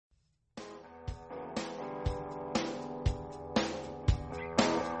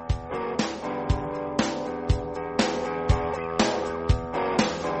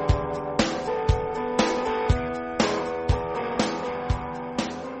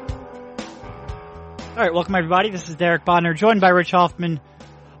All right, welcome everybody. This is Derek Bodner, joined by Rich Hoffman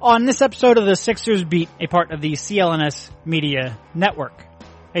on this episode of the Sixers Beat, a part of the CLNS Media Network.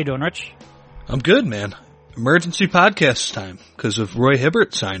 How you doing, Rich? I'm good, man. Emergency podcast time because of Roy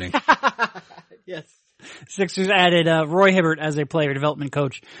Hibbert signing. Yes. Sixers added Roy Hibbert as a player development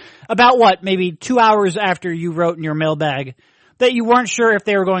coach. About what, maybe 2 hours after you wrote in your mailbag that you weren't sure if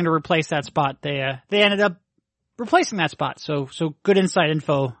they were going to replace that spot. They ended up replacing that spot. So good inside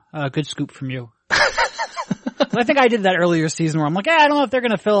info, good scoop from you. I think I did that earlier season where I'm like, I don't know if they're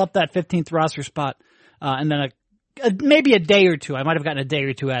going to fill up that 15th roster spot. And then maybe a day or two. I might have gotten a day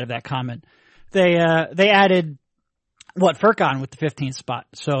or two out of that comment. They added Furkan with the 15th spot.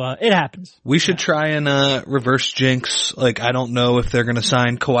 So, it happens. We should try and, reverse jinx. Like, I don't know if they're going to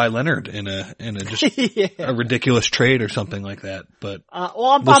sign Kawhi Leonard in a just a ridiculous trade or something like that. But,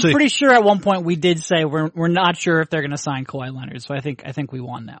 I'm pretty sure at one point we did say we're not sure if they're going to sign Kawhi Leonard. So I think we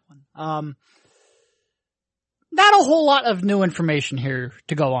won that one. Not a whole lot of new information here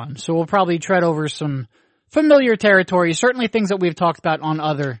to go on. So we'll probably tread over some familiar territory, certainly things that we've talked about on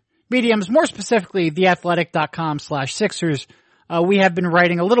other mediums, more specifically theathletic.com/Sixers. We have been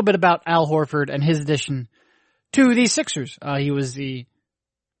writing a little bit about Al Horford and his addition to the Sixers. He was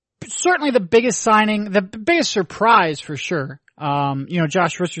certainly the biggest signing, the biggest surprise for sure.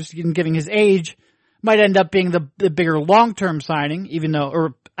 Josh Richardson, giving his age, might end up being the bigger long-term signing,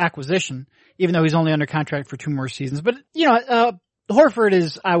 or acquisition, even though he's only under contract for 2 more seasons. But, Horford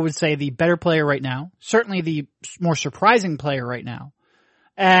is, I would say, the better player right now, certainly the more surprising player right now,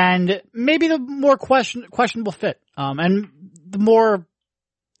 and maybe the more questionable fit. And the more,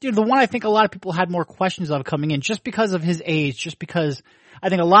 the one I think a lot of people had more questions of coming in just because of his age, just because I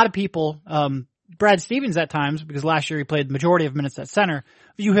think a lot of people, Brad Stevens at times, because last year he played the majority of minutes at center,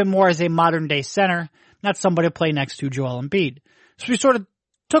 view him more as a modern day center, not somebody to play next to Joel Embiid. So we sort of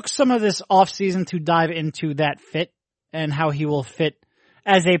took some of this offseason to dive into that fit and how he will fit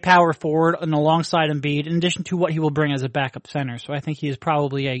as a power forward and alongside Embiid, in addition to what he will bring as a backup center. So I think he is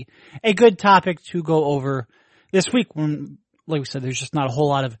probably a good topic to go over this week when, like we said, there's just not a whole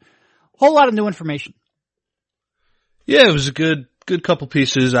lot of new information. Yeah, it was a good couple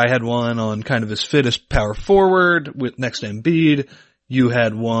pieces. I had one on kind of his fit as power forward with next to Embiid. You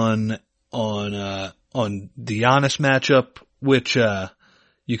had one on the Giannis matchup, which,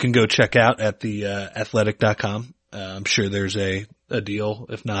 you can go check out at the athletic.com. I'm sure there's a deal.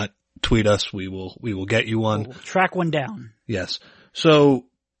 If not, tweet us. We will get you one. We'll track one down. Yes. So,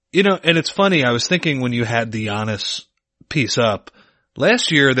 and it's funny. I was thinking when you had the Giannis piece up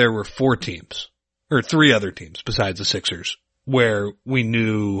last year, there were 4 teams or 3 other teams besides the Sixers where we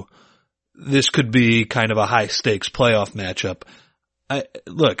knew this could be kind of a high stakes playoff matchup.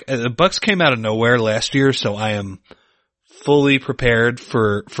 Look, the Bucks came out of nowhere last year, so I am fully prepared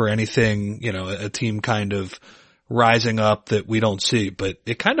for anything, a team kind of rising up that we don't see, but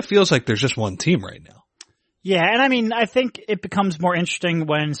it kind of feels like there's just one team right now. Yeah, and I think it becomes more interesting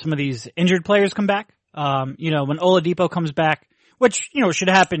when some of these injured players come back. When Oladipo comes back, which, should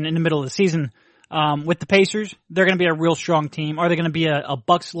happen in the middle of the season, with the Pacers, they're going to be a real strong team. Are they going to be a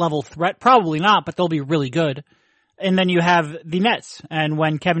Bucks level threat? Probably not, but they'll be really good. And then you have the Nets, and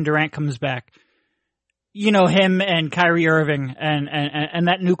when Kevin Durant comes back, him and Kyrie Irving and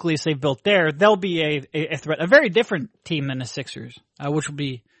that nucleus they've built there, they'll be a threat, a very different team than the Sixers, which will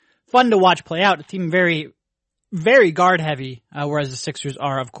be fun to watch play out. A team very, very guard heavy, whereas the Sixers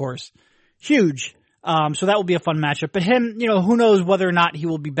are, of course, huge. So that will be a fun matchup. But him, who knows whether or not he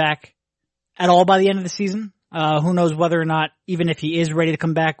will be back at all by the end of the season. Who knows whether or not, even if he is ready to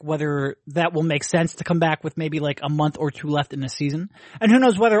come back, whether that will make sense to come back with maybe like a month or 2 left in the season. And who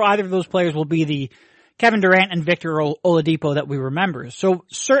knows whether either of those players will be the Kevin Durant and Victor Oladipo that we remember. So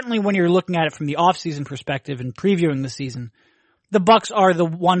certainly when you're looking at it from the off-season perspective and previewing the season, the Bucks are the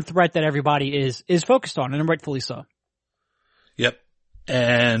one threat that everybody is focused on, and rightfully so. Yep.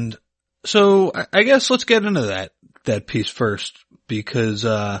 And so I guess let's get into that piece first, because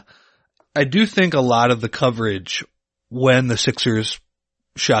I do think a lot of the coverage when the Sixers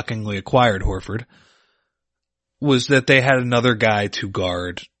shockingly acquired Horford was that they had another guy to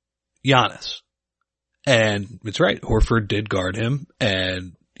guard Giannis. And it's right, Horford did guard him,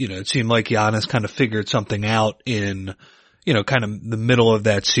 and, it seemed like Giannis kind of figured something out in, kind of the middle of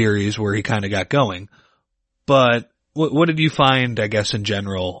that series where he kind of got going. But what did you find, I guess, in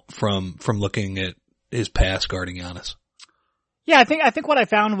general from looking at his past guarding Giannis? Yeah, I think what I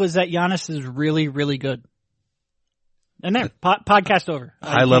found was that Giannis is really, really good. And there, podcast over.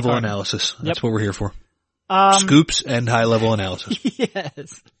 High level analysis. That's what we're here for. Scoops and high level analysis.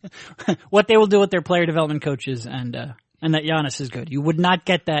 Yes. What they will do with their player development coaches and that Giannis is good. You would not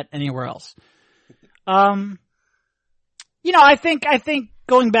get that anywhere else. I think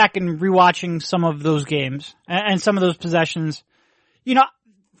going back and rewatching some of those games and some of those possessions,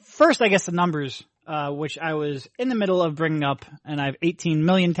 first I guess the numbers, which I was in the middle of bringing up, and I have 18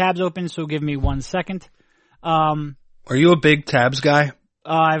 million tabs open, so give me 1 second. Are you a big tabs guy?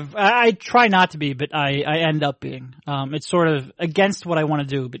 I try not to be, but I end up being. It's sort of against what I want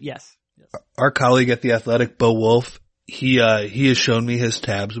to do, but yes. Our colleague at The Athletic, Bo Wolf, he has shown me his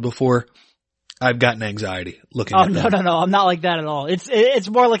tabs before. I've gotten anxiety looking at them. No, I'm not like that at all. It's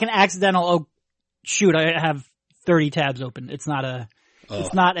more like an accidental, oh shoot, I have 30 tabs open. It's not a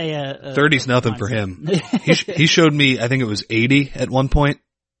 30's nothing for him. He showed me, I think it was 80 at one point.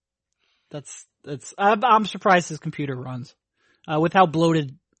 I'm surprised his computer runs. With how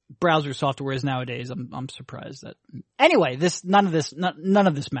bloated browser software is nowadays, I'm surprised that. Anyway, none of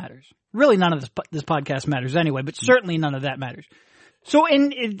this matters. Really, none of this podcast matters anyway, but certainly none of that matters. So in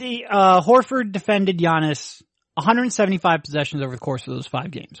the Horford defended Giannis 175 possessions over the course of those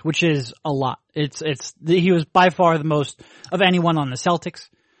 5 games, which is a lot. He was by far the most of anyone on the Celtics.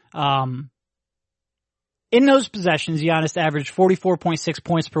 In those possessions, Giannis averaged 44.6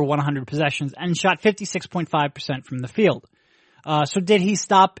 points per 100 possessions and shot 56.5% from the field. So did he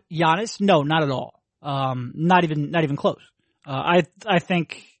stop Giannis? No, not at all. Not even close. I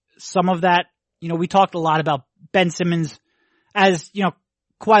think some of that, we talked a lot about Ben Simmons as,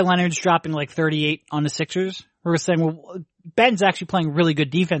 Kawhi Leonard's dropping like 38 on the Sixers. We were saying, well, Ben's actually playing really good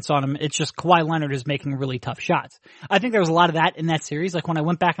defense on him. It's just Kawhi Leonard is making really tough shots. I think there was a lot of that in that series. Like when I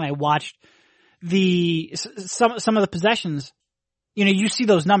went back and I watched some of the possessions, you see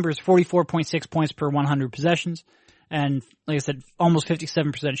those numbers, 44.6 points per 100 possessions. And like I said, almost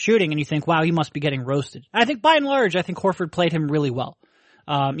 57% shooting, and you think, wow, he must be getting roasted. I think by and large, Horford played him really well.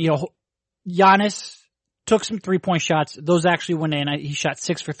 Giannis took some 3-point shots. Those actually went in. He shot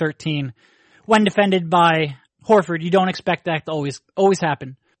 6 for 13. When defended by Horford, you don't expect that to always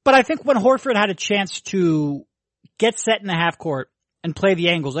happen. But I think when Horford had a chance to get set in the half court and play the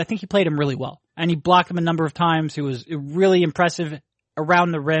angles, I think he played him really well. And he blocked him a number of times. He was really impressive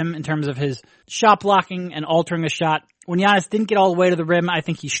around the rim in terms of his shot blocking and altering the shot. When Giannis didn't get all the way to the rim, I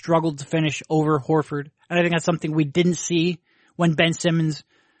think he struggled to finish over Horford. And I think that's something we didn't see when Ben Simmons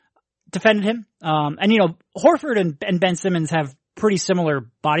defended him. Horford and Ben Simmons have pretty similar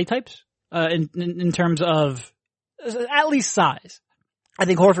body types, in terms of at least size. I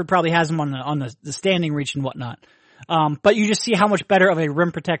think Horford probably has him on the standing reach and whatnot. But you just see how much better of a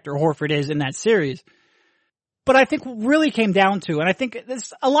rim protector Horford is in that series. But I think what really came down to, and I think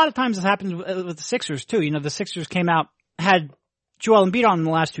this, a lot of times this happens with the Sixers too. The Sixers came out, had Joel Embiid on in the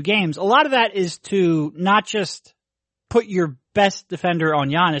last 2 games. A lot of that is to not just put your best defender on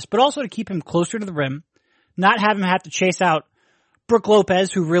Giannis, but also to keep him closer to the rim, not have him have to chase out Brook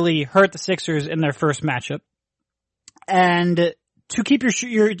Lopez, who really hurt the Sixers in their first matchup, and to keep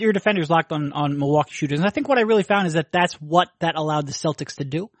your defenders locked on Milwaukee shooters. And I think what I really found is that that's what that allowed the Celtics to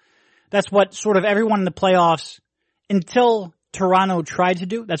do. That's what sort of everyone in the playoffs, until Toronto tried to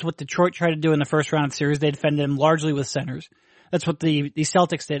do. That's what Detroit tried to do in the first round of the series. They defended him largely with centers. That's what the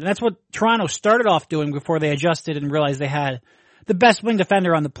Celtics did. And that's what Toronto started off doing before they adjusted and realized they had the best wing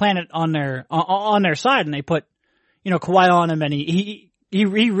defender on the planet on their side. And they put, Kawhi on him, and he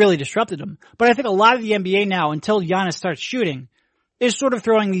really disrupted him. But I think a lot of the NBA now, until Giannis starts shooting, is sort of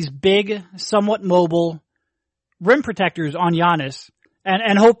throwing these big, somewhat mobile rim protectors on Giannis.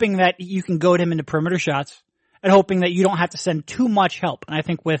 And hoping that you can goad him into perimeter shots, and hoping that you don't have to send too much help. And I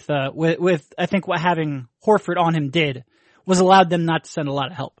think I think what having Horford on him did was allowed them not to send a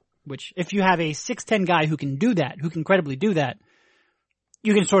lot of help. Which, if you have a 6'10" guy who can do that, who can credibly do that,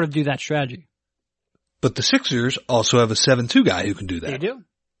 you can sort of do that strategy. But the Sixers also have a 7'2" guy who can do that. They do.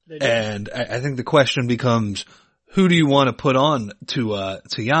 And I think the question becomes, who do you want to put on to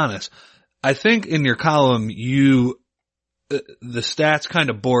Giannis? I think in your column the stats kind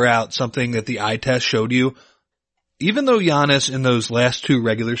of bore out something that the eye test showed you. Even though Giannis in those last 2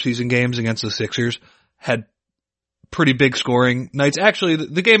 regular season games against the Sixers had pretty big scoring nights. Actually,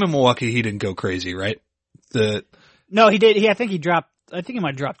 the game in Milwaukee, he didn't go crazy, right? No, he did. I think he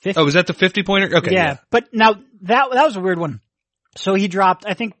might have dropped 50. Oh, was that the 50-pointer? Okay. Yeah. But now that was a weird one. So he dropped,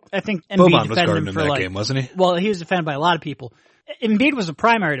 I think Embiid Boban was defended guarding him in for that game, wasn't he? Well, he was defended by a lot of people. Embiid was a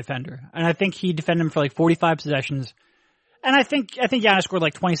primary defender, and I think he defended him for like 45 possessions. And I think Giannis scored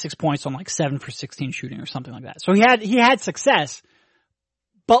like 26 points on like 7 for 16 shooting or something like that. So he had success,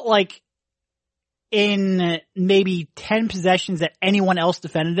 but like in maybe 10 possessions that anyone else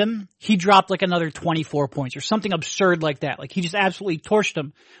defended him, he dropped like another 24 points or something absurd like that. Like he just absolutely torched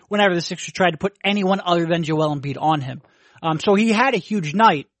him whenever the Sixers tried to put anyone other than Joel Embiid on him. So he had a huge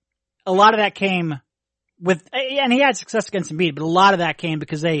night. A lot of that came and he had success against Embiid, but a lot of that came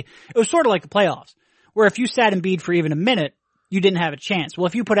because it was sort of like the playoffs, where if you sat Embiid for even a minute, you didn't have a chance. Well,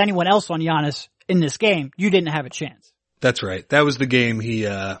 if you put anyone else on Giannis in this game, you didn't have a chance. That's right. That was the game he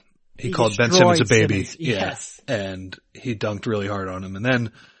called Ben Simmons a baby. Simmons. Yes. Yeah. And he dunked really hard on him. And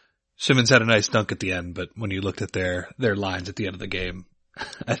then Simmons had a nice dunk at the end, but when you looked at their lines at the end of the game,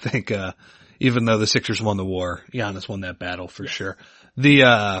 I think, even though the Sixers won the war, Giannis won that battle for sure.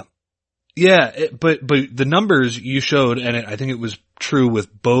 But the numbers you showed, and I think it was true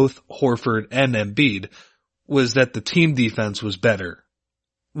with both Horford and Embiid, was that the team defense was better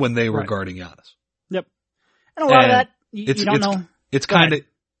when they were guarding Giannis. Yep. And a lot of that, you don't know. It's kind of,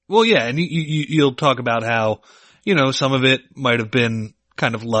 well, yeah, and you'll talk about how, some of it might have been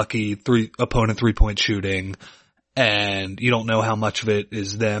kind of lucky, opponent 3-point shooting, and you don't know how much of it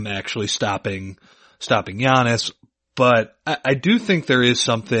is them actually stopping Giannis. But I do think there is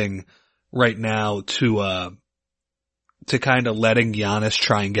something right now to kind of letting Giannis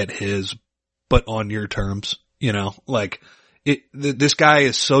try and get his, but on your terms, this guy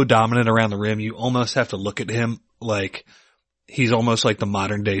is so dominant around the rim, you almost have to look at him like he's almost like the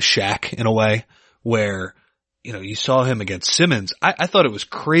modern day Shaq in a way, where, you saw him against Simmons. I thought it was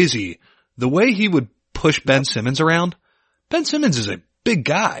crazy the way he would push Ben Simmons around. Ben Simmons is a big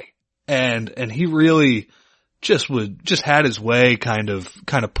guy, and he really just had his way kind of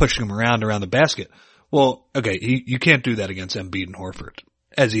pushing him around the basket. Well, okay, you can't do that against Embiid and Horford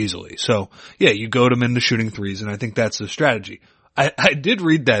as easily. So yeah, you goad him into shooting threes, and I think that's the strategy. I did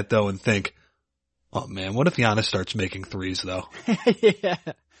read that though and think, oh man, what if Giannis starts making threes though? Yeah.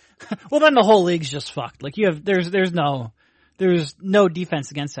 Well, then the whole league's just fucked. Like there's no defense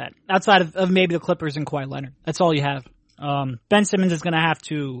against that outside of maybe the Clippers and Kawhi Leonard. That's all you have. Ben Simmons is going to have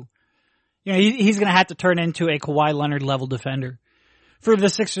to, he's going to have to turn into a Kawhi Leonard level defender for the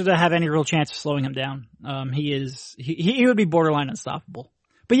Sixers to have any real chance of slowing him down. He would be borderline unstoppable.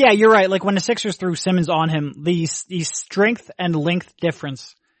 But yeah, you're right. Like when the Sixers threw Simmons on him, the strength and length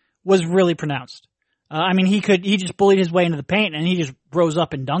difference was really pronounced. He just bullied his way into the paint and he just rose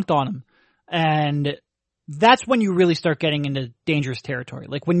up and dunked on him. And that's when you really start getting into dangerous territory.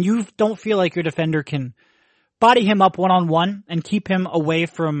 Like when you don't feel like your defender can body him up one-on-one and keep him away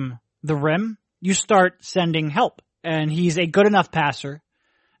from the rim, you start sending help. And he's a good enough passer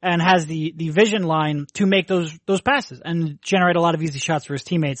and has the vision line to make those passes and generate a lot of easy shots for his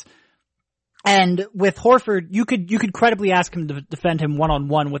teammates. And with Horford, you could credibly ask him to defend him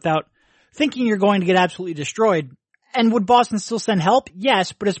one-on-one without thinking you're going to get absolutely destroyed. And would Boston still send help?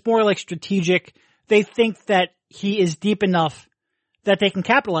 Yes, but it's more like strategic. They think that he is deep enough that they can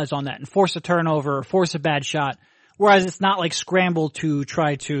capitalize on that and force a turnover or force a bad shot. Whereas it's not like scramble to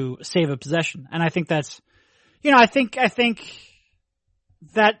try to save a possession. And I think that's, I think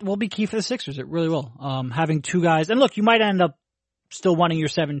that will be key for the Sixers. It really will. Having two guys, and look, you might end up still wanting your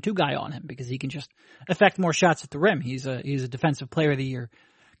 7-2 guy on him because he can just affect more shots at the rim. He's a defensive player of the year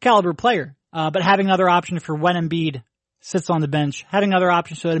caliber player. But having another option for when Embiid sits on the bench, having other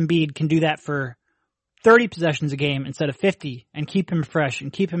options so that Embiid can do that for 30 possessions a game instead of 50 and keep him fresh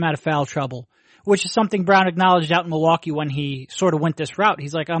and keep him out of foul trouble, which is something Brown acknowledged out in Milwaukee when he sort of went this route.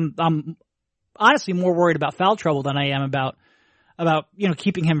 He's like, I'm honestly more worried about foul trouble than I am about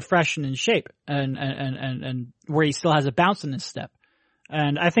keeping him fresh and in shape and where he still has a bounce in his step.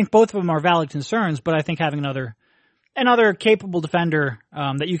 And I think both of them are valid concerns, but I think having another capable defender,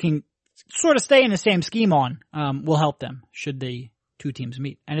 that you can sort of stay in the same scheme on, will help them should the two teams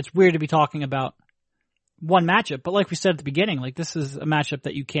meet. And it's weird to be talking about one matchup, but like we said at the beginning, like this is a matchup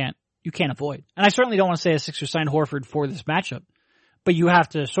that you can't avoid. And I certainly don't want to say a Sixers signed Horford for this matchup, but you have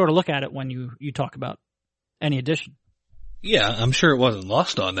to sort of look at it when you talk about any addition. Yeah, I'm sure it wasn't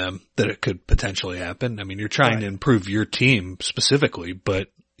lost on them that it could potentially happen. I mean, you're trying to improve your team specifically, but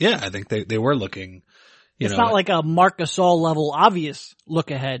yeah, I think they were looking, it's not like a Marc Gasol level obvious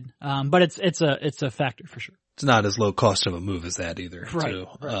look ahead, but it's a factor for sure. It's not as low cost of a move as that either. Right. Too.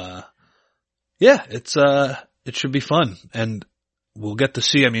 Right. Yeah, it should be fun, and we'll get to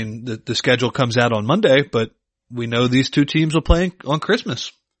see. I mean, the schedule comes out on Monday, but we know these two teams will play on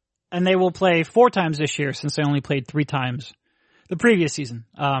Christmas. And they will play 4 times this year since they only played 3 times the previous season.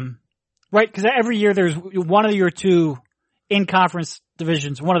 Right? Because every year there's one of your 2 in-conference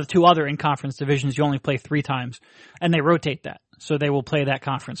divisions, one of the 2 other in-conference divisions you only play 3 times, and they rotate that. So they will play that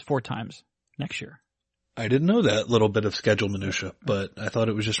conference 4 times next year. I didn't know that little bit of schedule minutia, but I thought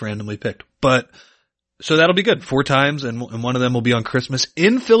it was just randomly picked. But so that'll be good. 4 times, and one of them will be on Christmas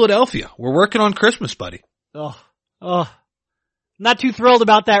in Philadelphia. We're working on Christmas, buddy. Oh. Not too thrilled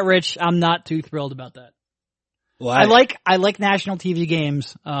about that, Rich. I'm not too thrilled about that. Why? I like national TV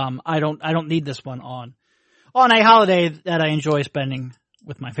games. I don't need this one on on a holiday that I enjoy spending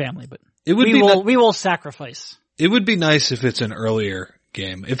with my family, but It would we will sacrifice. It would be nice if it's an earlier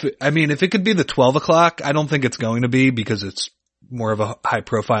game. If it could be the 12 o'clock, I don't think it's going to be because it's more of a high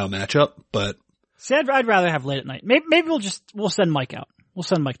profile matchup, but. See, I'd rather have late at night. Maybe we'll send Mike out. We'll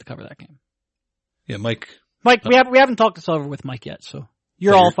send Mike to cover that game. Yeah, Mike, we haven't talked this over with Mike yet, so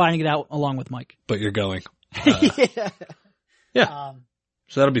you're all finding it out along with Mike. But you're going. Yeah.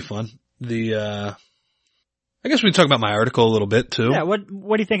 So that'll be fun. I guess we can talk about my article a little bit too. Yeah, what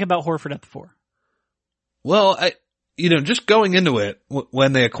do you think about Horford at the 4? Well, just going into it,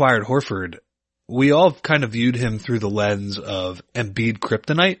 when they acquired Horford, we all kind of viewed him through the lens of Embiid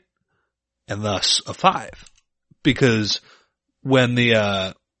kryptonite and thus a 5. Because when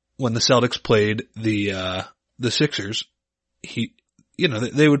the Celtics played the Sixers,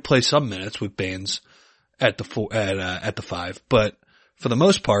 they would play some minutes with Baines at the 5, but for the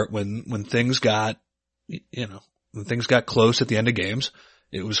most part, when things got close at the end of games,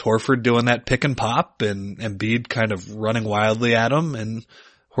 it was Horford doing that pick and pop and Embiid kind of running wildly at him and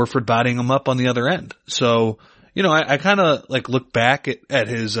Horford bodying him up on the other end. So, I kind of look back at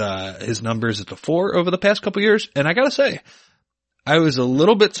his numbers at the 4 over the past couple years, and I gotta say, I was a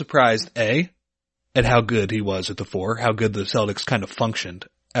little bit surprised, A, at how good he was at the 4, how good the Celtics kind of functioned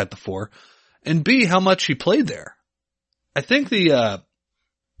at the 4, and B, how much he played there. I think the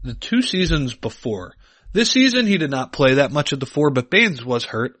 2 seasons before, this season he did not play that much at the 4, but Baines was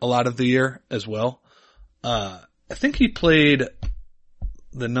hurt a lot of the year as well. I think he played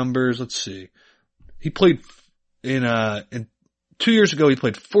the numbers, let's see. He played in 2 years ago he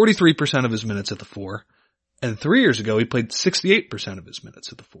played 43% of his minutes at the 4, and 3 years ago he played 68% of his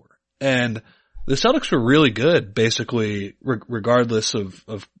minutes at the 4. And the Celtics were really good, basically, regardless of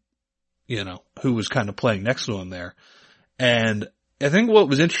who was kind of playing next to him there. And I think what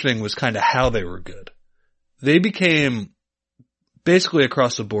was interesting was kind of how they were good. They became basically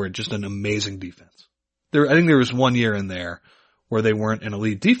across the board just an amazing defense. I think there was 1 year in there where they weren't an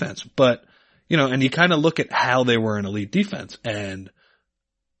elite defense, but and you kind of look at how they were an elite defense, and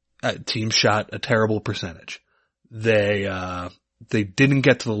team shot a terrible percentage. They didn't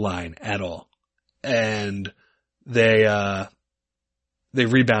get to the line at all, and they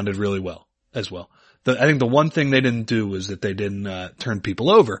rebounded really well as well. I think the one thing they didn't do was that they didn't turn people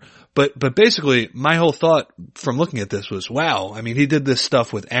over. But basically, my whole thought from looking at this was, wow, I mean, he did this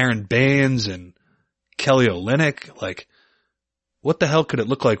stuff with Aaron Baines and Kelly Olynyk. What the hell could it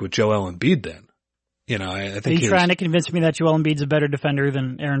look like with Joel Embiid then? I think Are you trying to convince me that Joel Embiid's a better defender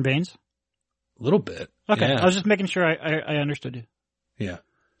than Aaron Baines? A little bit. Okay, yeah. I was just making sure I understood you. Yeah.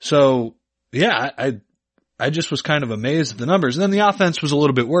 So, yeah, I just was kind of amazed at the numbers. And then the offense was a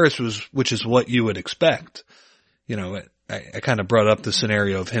little bit worse, which is what you would expect. I kind of brought up the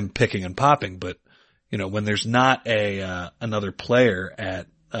scenario of him picking and popping, but, when there's not another player at,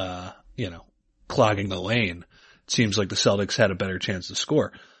 clogging the lane, it seems like the Celtics had a better chance to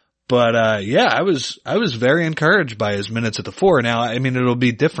score. But, I was very encouraged by his minutes at the 4. Now, I mean, it'll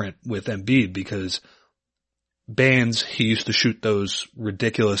be different with Embiid because Baines, he used to shoot those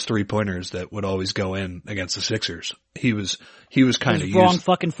ridiculous 3-pointers that would always go in against the Sixers. He was kind of wrong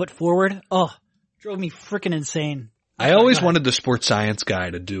fucking foot forward. Oh, drove me freaking insane. I always wanted the sports science guy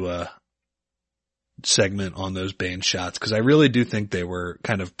to do a segment on those Baines shots because I really do think they were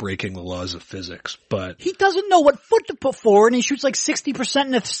kind of breaking the laws of physics, but he doesn't know what foot to put forward and he shoots like 60%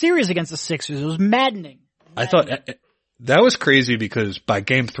 in a series against the Sixers. It was maddening. I thought that was crazy because by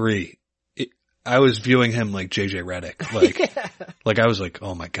game 3, I was viewing him like JJ Redick. Like I was like,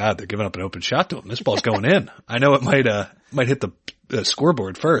 oh my God, they're giving up an open shot to him. This ball's going in. I know it might hit the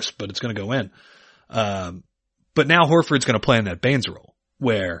scoreboard first, but it's going to go in. But now Horford's going to play in that Baines role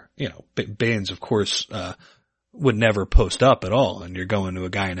where, Baines, of course, would never post up at all. And you're going to a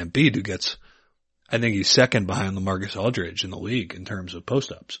guy in Embiid who gets, I think he's second behind LaMarcus Aldridge in the league in terms of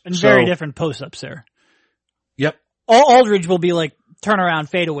post-ups. And very different post-ups there. Yep. Aldridge will be like turnaround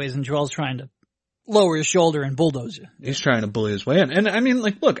fadeaways and Joel's trying to lower his shoulder and bulldoze you. He's trying to bully his way in. And I mean,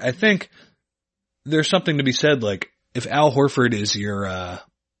 look, I think there's something to be said, if Al Horford is your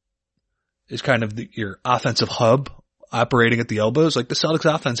offensive hub operating at the elbows, the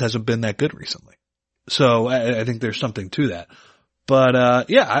Celtics offense hasn't been that good recently. So I think there's something to that. But,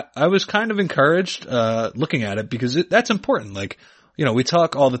 I was kind of encouraged, looking at it because that's important. We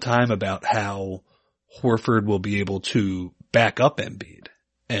talk all the time about how Horford will be able to back up Embiid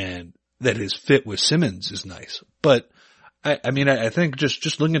and that his fit with Simmons is nice. But I think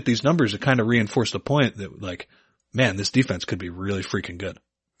just looking at these numbers, it kind of reinforced the point that man, this defense could be really freaking good.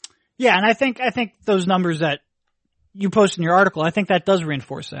 Yeah. And I think those numbers that you post in your article, I think that does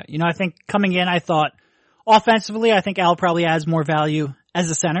reinforce that. I think coming in, I thought, Offensively, I think Al probably adds more value as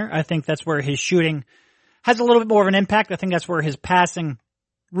a center. I think that's where his shooting has a little bit more of an impact. I think that's where his passing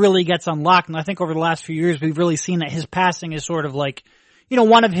really gets unlocked. And I think over the last few years, we've really seen that his passing is sort of like,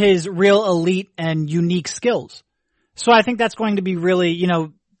 one of his real elite and unique skills. So I think that's going to be really,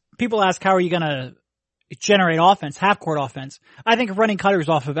 people ask, how are you going to generate offense, half-court offense? I think running cutters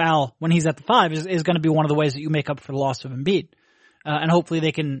off of Al when he's at the 5 is going to be one of the ways that you make up for the loss of Embiid. And hopefully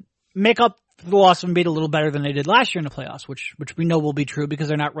they can make up for the loss of Embiid a little better than they did last year in the playoffs, which we know will be true because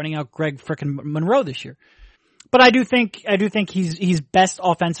they're not running out Greg frickin' Monroe this year. But I do think he's best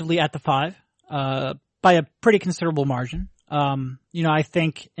offensively at the 5, by a pretty considerable margin. I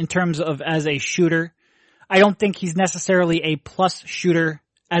think in terms of as a shooter, I don't think he's necessarily a plus shooter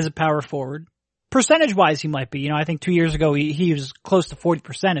as a power forward. Percentage-wise, he might be. I think 2 years ago he was close to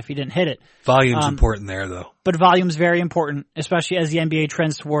 40% if he didn't hit it. Volume's important there, though. But volume's very important, especially as the NBA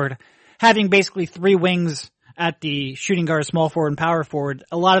trends toward having basically 3 wings at the shooting guard, small forward, and power forward.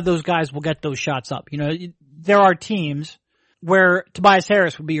 A lot of those guys will get those shots up. There are teams where Tobias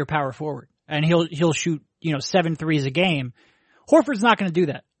Harris would be your power forward, and he'll shoot 7 threes a game. Horford's not going to do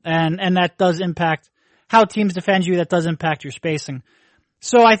that, and that does impact how teams defend you. That does impact your spacing.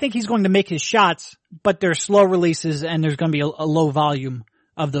 So I think he's going to make his shots, but they're slow releases and there's going to be a low volume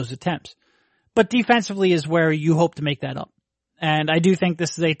of those attempts. But defensively is where you hope to make that up. And I do think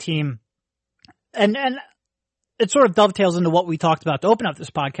this is a team, and it sort of dovetails into what we talked about to open up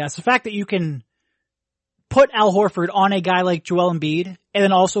this podcast. The fact that you can put Al Horford on a guy like Joel Embiid and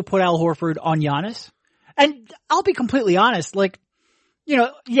then also put Al Horford on Giannis. And I'll be completely honest,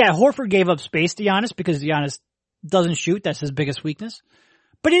 Horford gave up space to Giannis because Giannis doesn't shoot. That's his biggest weakness.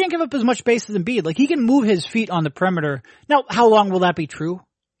 But he didn't give up as much space as Embiid. He can move his feet on the perimeter. Now, how long will that be true?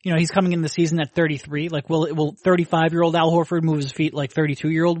 He's coming in the season at 33. Will 35-year-old Al Horford move his feet like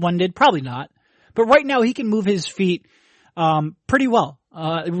 32-year-old one did? Probably not. But right now he can move his feet, pretty well,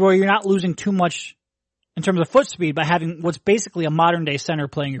 where you're not losing too much in terms of foot speed by having what's basically a modern day center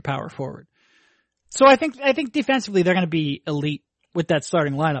playing your power forward. So I think defensively they're going to be elite with that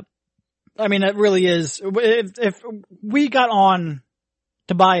starting lineup. I mean, it really is. If we got on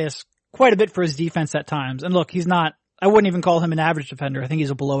Tobias quite a bit for his defense at times, and look, I wouldn't even call him an average defender. I think he's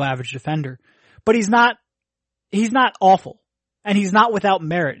a below average defender, but he's not awful, and he's not without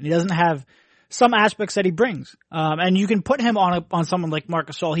merit, and he doesn't have some aspects that he brings. And you can put him on someone like Marc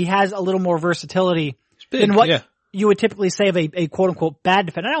Gasol. He has a little more versatility than what you would typically say of a quote unquote bad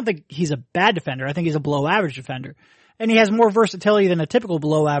defender. I don't think he's a bad defender. I think he's a below average defender. And he has more versatility than a typical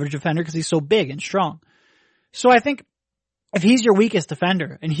below average defender because he's so big and strong. So I think if he's your weakest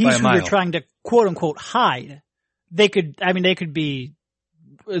defender and he's who you're trying to quote unquote hide, they could be,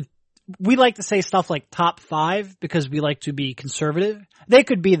 we like to say stuff like top 5 because we like to be conservative. They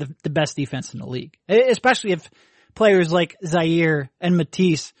could be the best defense in the league, especially if players like Zaire and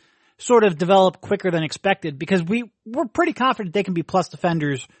Matisse sort of develop quicker than expected, because we're pretty confident they can be plus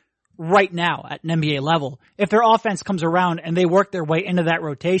defenders right now at an NBA level. If their offense comes around and they work their way into that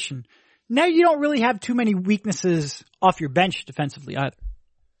rotation, now you don't really have too many weaknesses off your bench defensively either.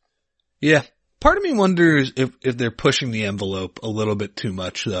 Yeah. Part of me wonders if they're pushing the envelope a little bit too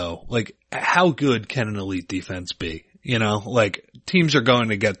much though. How good can an elite defense be? Teams are going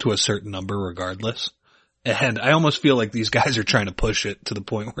to get to a certain number regardless. And I almost feel like these guys are trying to push it to the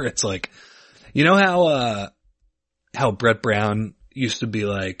point where it's how Brett Brown used to be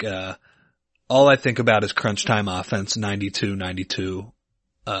all I think about is crunch time offense, 92, 3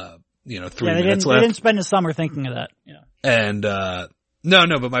 minutes left. They didn't spend the summer thinking of that. Yeah. And,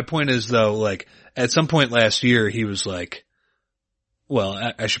 no, but my point is though, at some point last year, he was I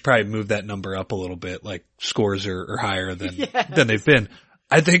should probably move that number up a little bit, scores are higher than they've been.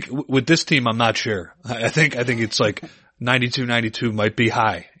 I think with this team, I'm not sure. I think it's 92 might be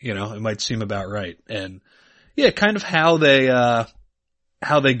high, it might seem about right. And kind of how they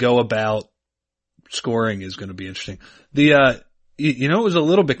go about scoring is going to be interesting. It was a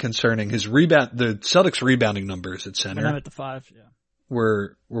little bit concerning. The Celtics rebounding numbers at center. I'm at the 5, yeah.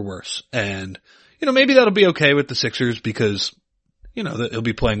 Were worse. And, maybe that'll be okay with the Sixers because, he'll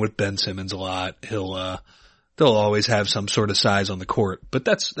be playing with Ben Simmons a lot. They'll always have some sort of size on the court, but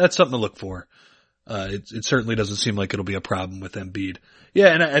that's something to look for. It certainly doesn't seem like it'll be a problem with Embiid.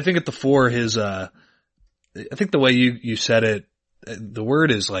 Yeah. And I think at the 4, I think the way you said it, the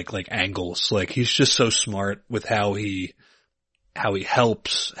word is like angles. He's just so smart with how he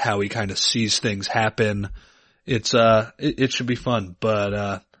helps, how he kind of sees things happen. It should be fun,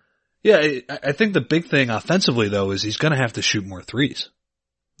 but, I think the big thing offensively though is he's going to have to shoot more threes.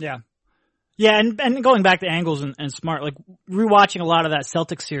 Yeah. Yeah. And going back to angles and smart, rewatching a lot of that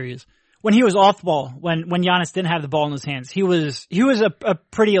Celtics series, when he was off the ball, when Giannis didn't have the ball in his hands, he was a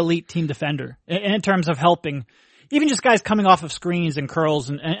pretty elite team defender in terms of helping, even just guys coming off of screens and curls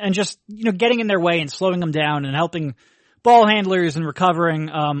and just, getting in their way and slowing them down and helping ball handlers and recovering.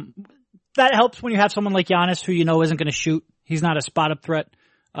 That helps when you have someone like Giannis who isn't going to shoot. He's not a spot up threat.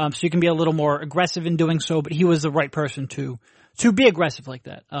 So you can be a little more aggressive in doing so, but he was the right person to be aggressive like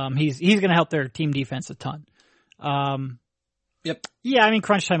that. He's going to help their team defense a ton. Yep. Yeah, I mean,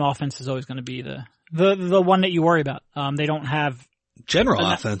 crunch time offense is always going to be the one that you worry about. They don't have general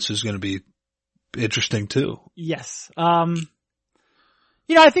offense is going to be interesting too. Yes. I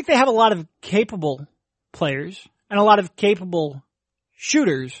think they have a lot of capable players and a lot of capable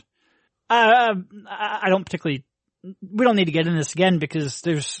shooters. I don't particularly, we don't need to get into this again because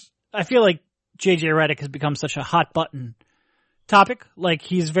I feel like JJ Redick has become such a hot button topic. Like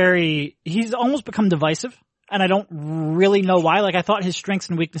he's almost become divisive. And I don't really know why. Like I thought his strengths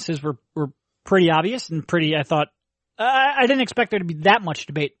and weaknesses were pretty obvious and I didn't expect there to be that much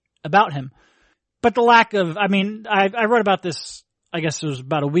debate about him. But the lack of, I wrote about this, I guess it was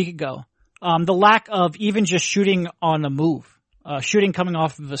about a week ago. The lack of even just shooting on the move, shooting coming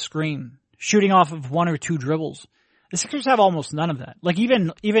off of a screen, shooting off of one or two dribbles. The Sixers have almost none of that. Like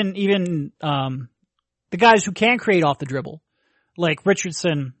even the guys who can create off the dribble, like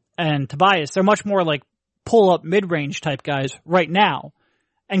Richardson and Tobias, they're much more like pull up mid-range type guys right now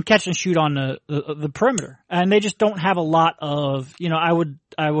and catch and shoot on the perimeter. And they just don't have a lot of, they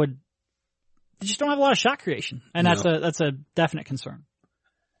just don't have a lot of shot creation. And that's a definite concern.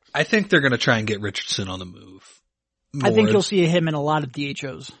 I think they're going to try and get Richardson on the move. I think you'll see him in a lot of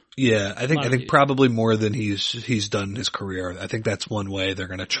DHOs. Yeah, I think probably more than he's done in his career. I think that's one way they're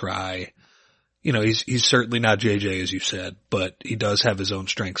going to try. He's certainly not JJ as you said, but he does have his own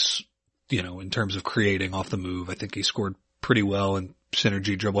strengths. In terms of creating off the move, I think he scored pretty well in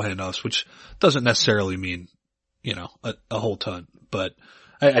synergy dribble handoffs, which doesn't necessarily mean, a whole ton, but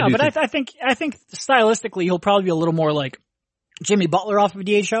I think stylistically he'll probably be a little more like Jimmy Butler off of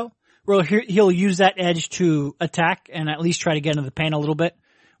DHO, where he'll use that edge to attack and at least try to get into the paint a little bit.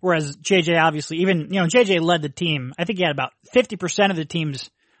 Whereas JJ obviously JJ led the team. I think he had about 50% of the team's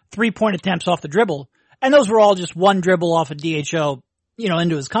 3-point attempts off the dribble. And those were all just one dribble off of DHO,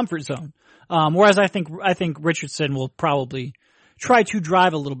 into his comfort zone. Whereas I think Richardson will probably try to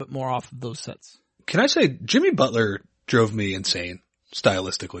drive a little bit more off of those sets. Can I say Jimmy Butler drove me insane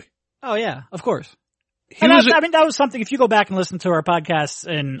stylistically? Oh yeah, of course. That was something, if you go back and listen to our podcasts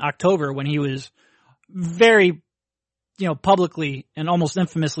in October when he was very, publicly and almost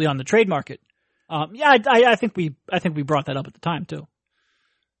infamously on the trade market. I think we brought that up at the time too.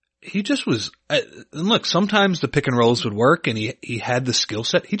 He just was, and look, sometimes the pick and rolls would work and he had the skill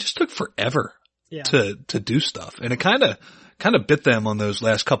set. He just took forever to do stuff. And it kind of bit them on those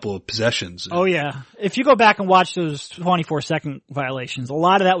last couple of possessions. Oh yeah. If you go back and watch those 24-second violations, a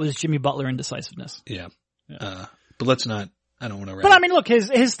lot of that was Jimmy Butler indecisiveness. Yeah. But let's not, I don't want to. But look,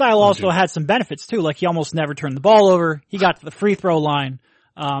 his style also had some benefits too. Like he almost never turned the ball over. He got to the free throw line.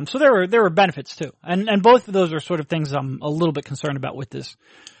 So there were benefits too. And both of those are sort of things I'm a little bit concerned about with this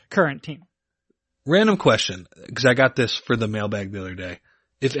current team. Random question, because I got this for the mailbag the other day.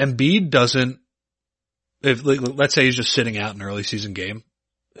 If Embiid let's say he's just sitting out an early season game,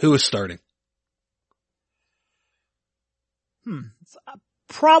 who is starting?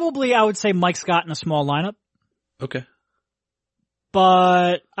 Probably I would say Mike Scott in a small lineup. Okay.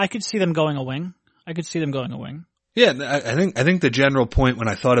 But I could see them going a wing. Yeah, I think the general point when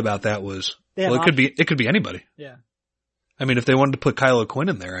I thought about that was, it could be anybody. Yeah. I mean, if they wanted to put Kyle O'Quinn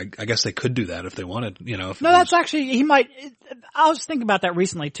in there, I guess they could do that if they wanted, that's actually, he might, I was thinking about that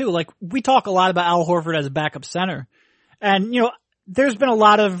recently too. Like, we talk a lot about Al Horford as a backup center. And, there's been a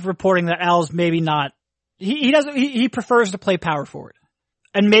lot of reporting that Al's maybe not, he prefers to play power forward.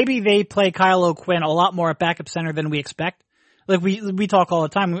 And maybe they play Kyle O'Quinn a lot more at backup center than we expect. Like, we talk all the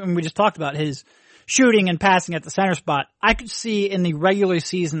time, and we just talked about his shooting and passing at the center spot. I could see in the regular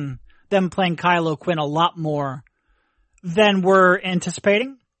season them playing Kyle O'Quinn a lot more than we're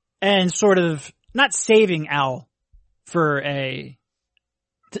anticipating, and sort of not saving Al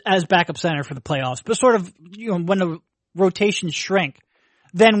as backup center for the playoffs, but sort of, when the rotations shrink,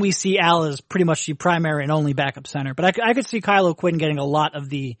 then we see Al as pretty much the primary and only backup center. But I could see Kyle O'Quinn getting a lot of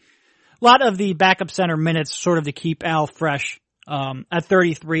the backup center minutes, sort of to keep Al fresh, at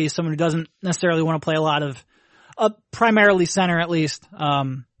 33, someone who doesn't necessarily want to play a lot of, primarily center at least.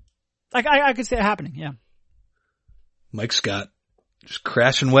 I could see it happening, yeah. Mike Scott, just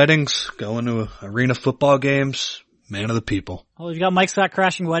crashing weddings, going to arena football games, man of the people. Well, you've got Mike Scott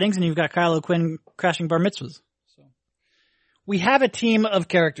crashing weddings and you've got Kyle O'Quinn crashing bar mitzvahs. So We have a team of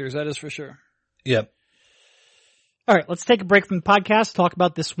characters, that is for sure. Yep. All right, let's take a break from the podcast to talk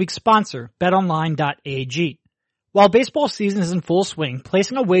about this week's sponsor, BetOnline.ag. While baseball season is in full swing,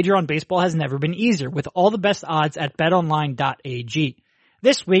 placing a wager on baseball has never been easier with all the best odds at BetOnline.ag.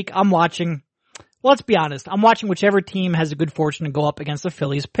 This week, let's be honest, I'm watching whichever team has a good fortune to go up against the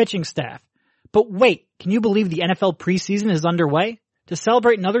Phillies pitching staff. But wait, can you believe the NFL preseason is underway? To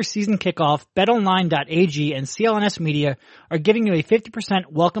celebrate another season kickoff, BetOnline.ag and CLNS Media are giving you a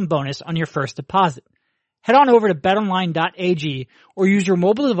 50% welcome bonus on your first deposit. Head on over to betonline.ag or use your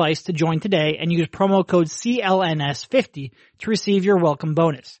mobile device to join today and use promo code CLNS50 to receive your welcome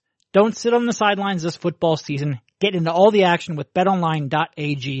bonus. Don't sit on the sidelines this football season. Get into all the action with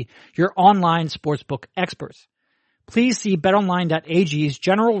betonline.ag, your online sportsbook experts. Please see betonline.ag's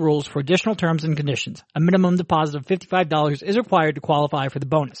general rules for additional terms and conditions. A minimum deposit of $55 is required to qualify for the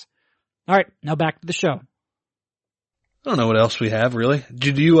bonus. All right, now back to the show. I don't know what else we have, really.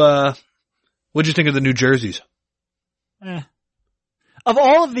 What'd you think of the new jerseys? Of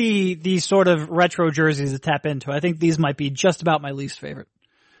all of the sort of retro jerseys to tap into, I think these might be just about my least favorite.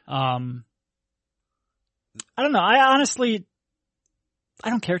 I don't know. I honestly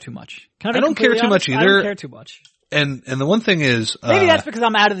don't care too much. I don't care too much either. I don't care too much. And the one thing is, maybe that's because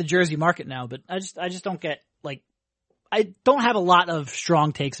I'm out of the jersey market now, but I just don't get, I don't have a lot of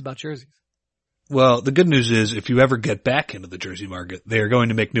strong takes about jerseys. Well, the good news is if you ever get back into the jersey market, they are going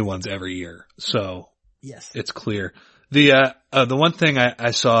to make new ones every year. So yes, it's clear. The one thing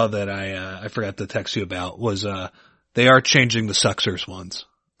I saw that I forgot to text you about was, they are changing the Suxers ones.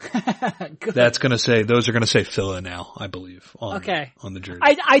 Those are gonna say Phila now, I believe, on the jersey.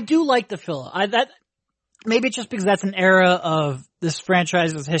 I do like the Phila. Maybe it's just because that's an era of this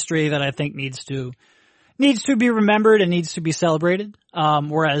franchise's history that I think needs to be remembered and needs to be celebrated.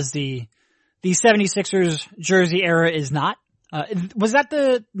 Whereas the 76ers jersey era is not. Was that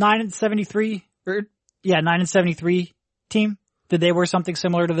the 9 and 73 team? Did they wear something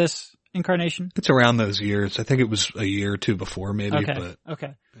similar to this incarnation? It's around those years. I think it was a year or two before maybe, okay.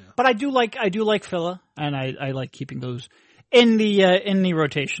 Yeah. But I do like Phila, and I like keeping those in the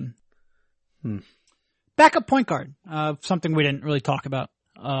rotation. Backup point guard, something we didn't really talk about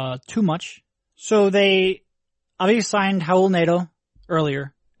too much. So they obviously signed Raul Neto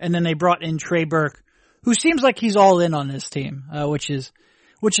earlier, and then they brought in Trey Burke, who seems like he's all in on this team, which is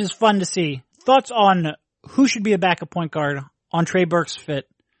fun to see. Thoughts on who should be a backup point guard on Trey Burke's fit,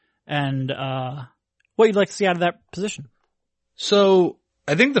 and what you'd like to see out of that position? So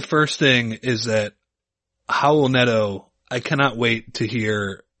I think the first thing is that Raul Neto, I cannot wait to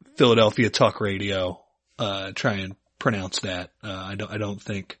hear Philadelphia Talk Radio try and pronounce that. I don't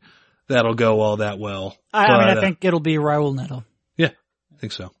think that'll go all that well. I think it'll be Raul Neto. Yeah, I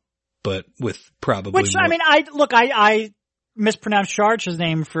think so. But with probably more. I mispronounced Sharch's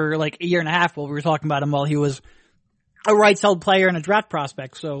name for like a year and a half while we were talking about him while he was a rights-held player and a draft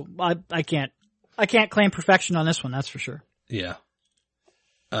prospect. So I can't claim perfection on this one. That's for sure. Yeah.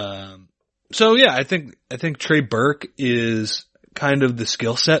 So yeah, I think Trey Burke is kind of the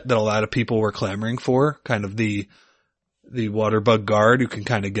skill set that a lot of people were clamoring for, kind of the water bug guard who can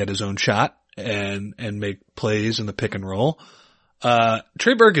kind of get his own shot and make plays in the pick and roll.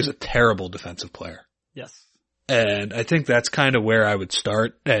 Trey Burke is a terrible defensive player. Yes. And I think that's kind of where I would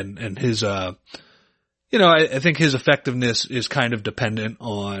start, and his, I think his effectiveness is kind of dependent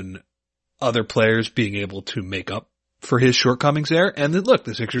on other players being able to make up for his shortcomings there. And look,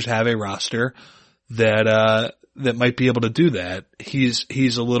 the Sixers have a roster that might be able to do that. He's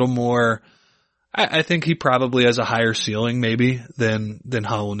a little more, I think he probably has a higher ceiling maybe than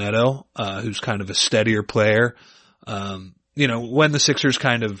Raul Neto, who's kind of a steadier player. When the Sixers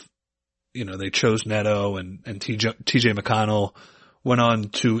kind of, they chose Neto and TJ McConnell went on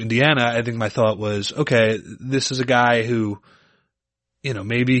to Indiana, I think my thought was, okay, this is a guy who,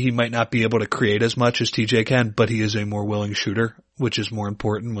 maybe he might not be able to create as much as TJ can, but he is a more willing shooter, which is more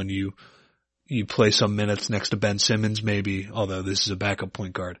important when you play some minutes next to Ben Simmons, maybe, although this is a backup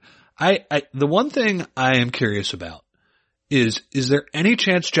point guard. The one thing I am curious about is there any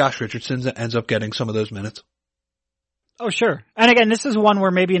chance Josh Richardson ends up getting some of those minutes? Oh, sure. And again, this is one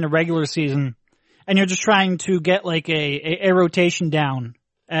where maybe in the regular season, and you're just trying to get like a rotation down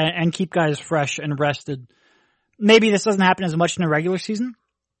and keep guys fresh and rested. Maybe this doesn't happen as much in the regular season,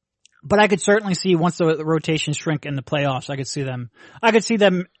 but I could certainly see once the rotations shrink in the playoffs, I could see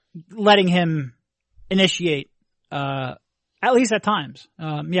them letting him initiate, at least at times.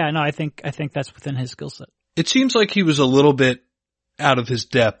 I think that's within his skill set. It seems like he was a little bit out of his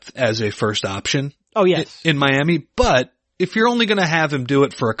depth as a first option. Oh, yes. In Miami, but if you're only going to have him do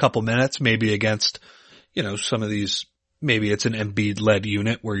it for a couple minutes, maybe against, some of these, maybe it's an Embiid-led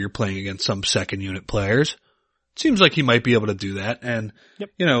unit where you're playing against some second unit players. It seems like he might be able to do that. And,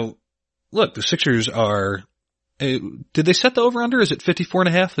 look, the Sixers are, did they set the over-under? Is it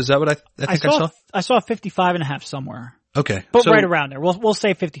 54.5? Is that what I think I saw? I saw 55.5 somewhere. Okay. But right around there. We'll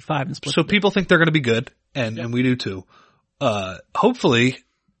say 55 and split. So people think they're going to be good, and we do too. Hopefully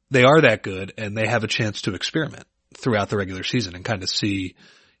they are that good and they have a chance to experiment throughout the regular season and kind of see,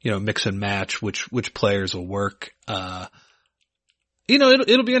 mix and match which players will work.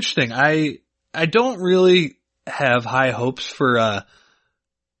 It'll be interesting. I don't really have high hopes for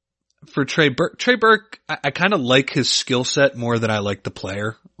Trey Burke. Trey Burke, I kind of like his skill set more than I like the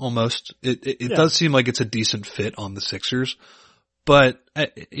player almost. It does seem like it's a decent fit on the Sixers, but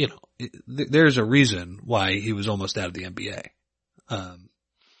there's a reason why he was almost out of the NBA.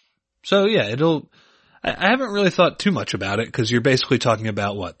 I haven't really thought too much about it because you're basically talking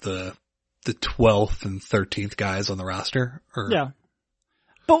about what, the 12th and 13th guys on the roster? Yeah.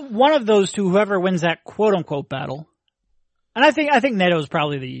 But one of those two, whoever wins that quote unquote battle, and I think Neto is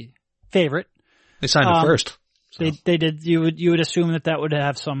probably the favorite. They signed him first. So. They did. You would assume that would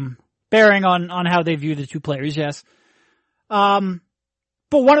have some bearing on how they view the two players, yes. But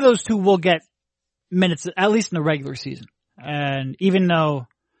one of those two will get minutes, at least in the regular season. And even though,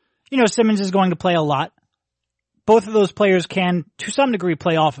 Simmons is going to play a lot, both of those players can, to some degree,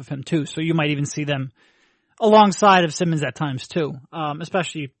 play off of him too. So you might even see them alongside of Simmons at times too.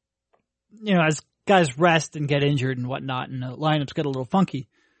 Especially, as guys rest and get injured and whatnot and the lineups get a little funky.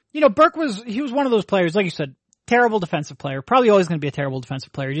 Burke was one of those players, like you said, terrible defensive player, probably always going to be a terrible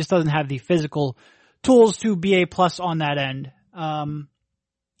defensive player. He just doesn't have the physical tools to be a plus on that end.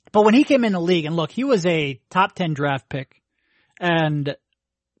 But when he came in the league, and look, he was a top 10 draft pick, and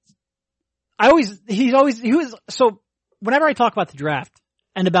so whenever I talk about the draft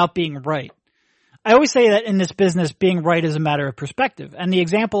and about being right, I always say that in this business, being right is a matter of perspective. And the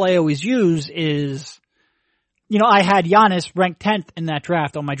example I always use is, I had Giannis ranked 10th in that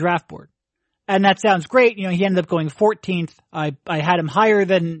draft on my draft board. And that sounds great. He ended up going 14th. I had him higher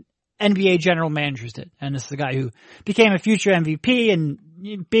than NBA general managers did. And this is a guy who became a future MVP,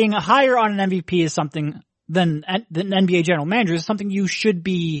 and being higher on an MVP is something than NBA general manager is something you should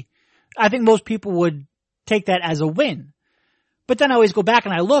be. I think most people would take that as a win. But then I always go back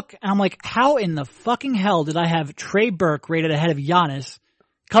and I look and I'm like, how in the fucking hell did I have Trey Burke rated ahead of Giannis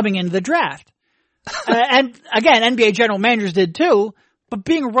coming into the draft? And again, NBA general managers did too, but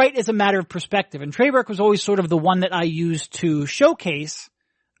being right is a matter of perspective. And Trey Burke was always sort of the one that I used to showcase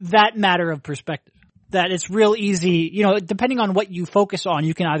that matter of perspective. That it's real easy, depending on what you focus on,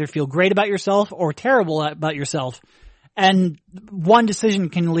 you can either feel great about yourself or terrible about yourself. And one decision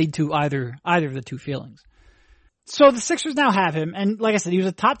can lead to either of the two feelings. So the Sixers now have him, and like I said, he was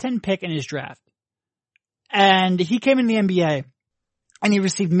a top 10 pick in his draft. And he came in the NBA, and he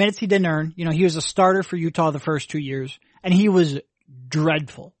received minutes he didn't earn. He was a starter for Utah the first 2 years, and he was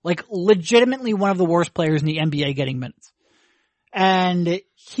dreadful. Like, legitimately one of the worst players in the NBA getting minutes. And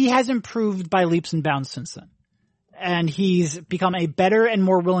he has improved by leaps and bounds since then. And he's become a better and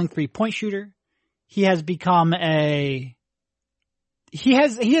more willing 3-point shooter. He has become he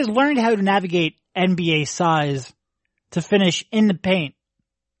has learned how to navigate NBA size to finish in the paint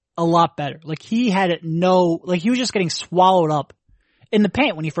a lot better. Like, he was just getting swallowed up in the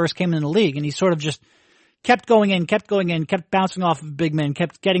paint when he first came in the league, and he sort of just kept going in, kept bouncing off of big men,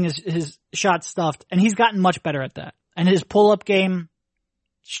 kept getting his shots stuffed, and he's gotten much better at that. And his pull-up game,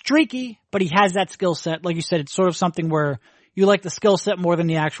 streaky, but he has that skill set. Like you said, it's sort of something where you like the skill set more than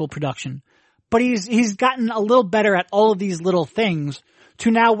the actual production. But he's gotten a little better at all of these little things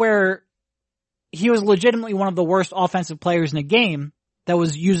to now where he was legitimately one of the worst offensive players in the game that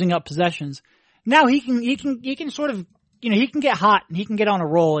was using up possessions. Now he can sort of, he can get hot and he can get on a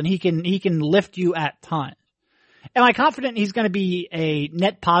roll and he can lift you at times. Am I confident he's going to be a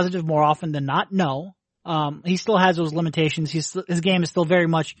net positive more often than not? No. He still has those limitations. His game is still very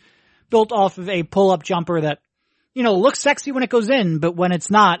much built off of a pull-up jumper that, looks sexy when it goes in, but when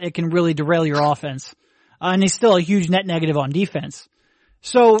it's not, it can really derail your offense. And he's still a huge net negative on defense.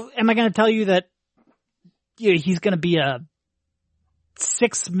 So am I going to tell you that he's going to be a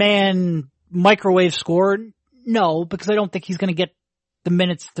 6-man microwave scorer? No, because I don't think he's going to get the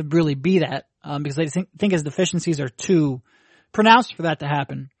minutes to really be that, because I think his deficiencies are too pronounced for that to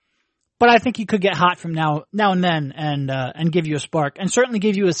happen. But I think he could get hot from now and then and give you a spark, and certainly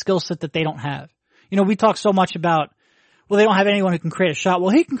give you a skill set that they don't have. We talk so much about, well, they don't have anyone who can create a shot. Well,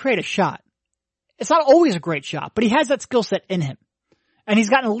 he can create a shot. It's not always a great shot, but he has that skill set in him. And he's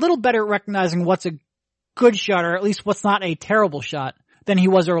gotten a little better at recognizing what's a good shot, or at least what's not a terrible shot, than he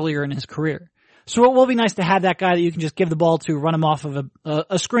was earlier in his career. So it will be nice to have that guy that you can just give the ball to, run him off of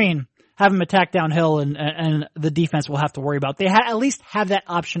a screen, have him attack downhill, and the defense will have to worry about. They at least have that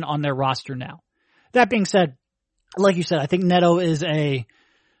option on their roster now. That being said, like you said, I think Neto is a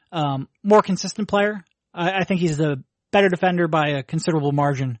more consistent player. I think he's the better defender by a considerable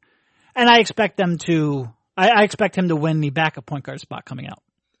margin, and I expect him to win the backup point guard spot coming out.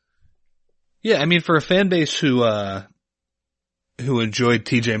 Yeah, I mean, for a fan base who enjoyed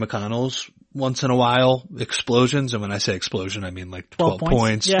T.J. McConnell's once in a while explosions, and when I say explosion, I mean like 12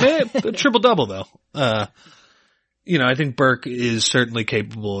 points. Yeah. Triple-double though. I think Burke is certainly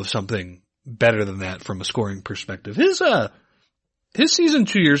capable of something better than that from a scoring perspective. His season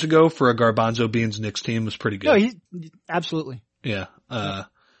 2 years ago for a Garbanzo Beans Knicks team was pretty good. No, absolutely. Yeah.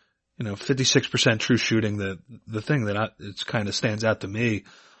 56% true shooting. The thing that it's kind of stands out to me,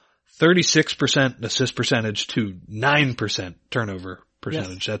 36% assist percentage to 9% turnover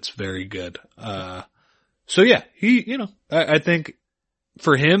percentage. Yes. That's very good. So yeah, I think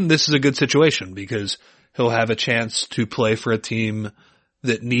for him, this is a good situation because he'll have a chance to play for a team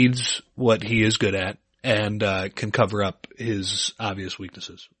that needs what he is good at and can cover up his obvious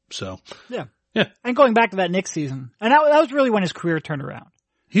weaknesses. So yeah. And going back to that Knicks season, and that was really when his career turned around.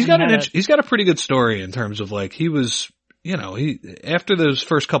 He's got a pretty good story in terms of like he was, after those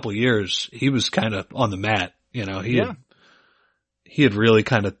first couple of years, he was kind of on the mat. He had really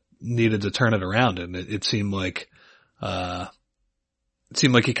kind of needed to turn it around, and it seemed like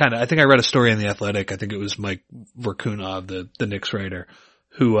he kind of. I think I read a story in The Athletic. I think it was Mike Verkunov, the Knicks writer,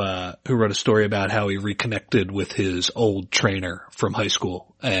 who wrote a story about how he reconnected with his old trainer from high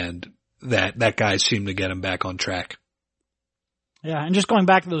school, and that guy seemed to get him back on track. Yeah, and just going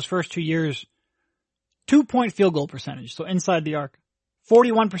back to those first 2 years, 2-point field goal percentage, so inside the arc,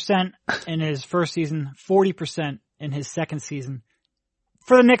 41% in his first season, 40% in his second season.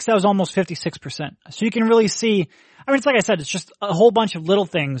 For the Knicks, that was almost 56%. So you can really see, it's like I said, it's just a whole bunch of little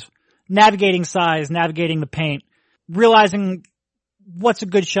things, navigating size, navigating the paint, realizing what's a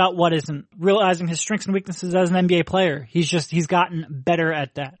good shot, what isn't, realizing his strengths and weaknesses as an NBA player. He's gotten better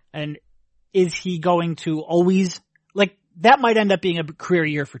at that. And is he going to always, that might end up being a career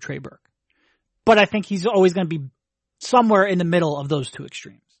year for Trey Burke. But I think he's always going to be somewhere in the middle of those two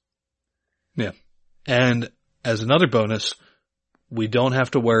extremes. Yeah. And as another bonus, we don't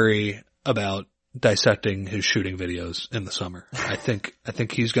have to worry about dissecting his shooting videos in the summer. I think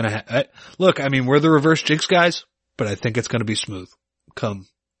he's going to look, we're the reverse jigs guys, but I think it's going to be smooth come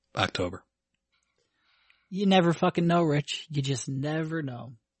October. You never fucking know, Rich. You just never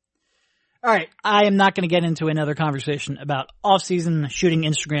know. All right. I am not going to get into another conversation about off-season shooting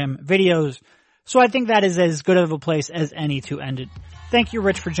Instagram videos. So I think that is as good of a place as any to end it. Thank you,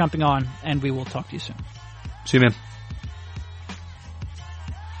 Rich, for jumping on, and we will talk to you soon. See you, man.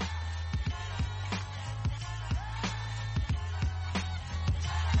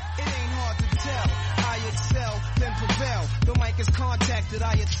 The mic is contacted,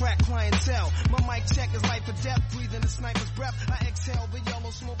 I attract clientele. My mic check is life or death, breathing a sniper's breath. I exhale the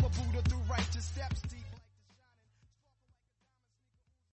yellow smoke of Buddha through righteous steps.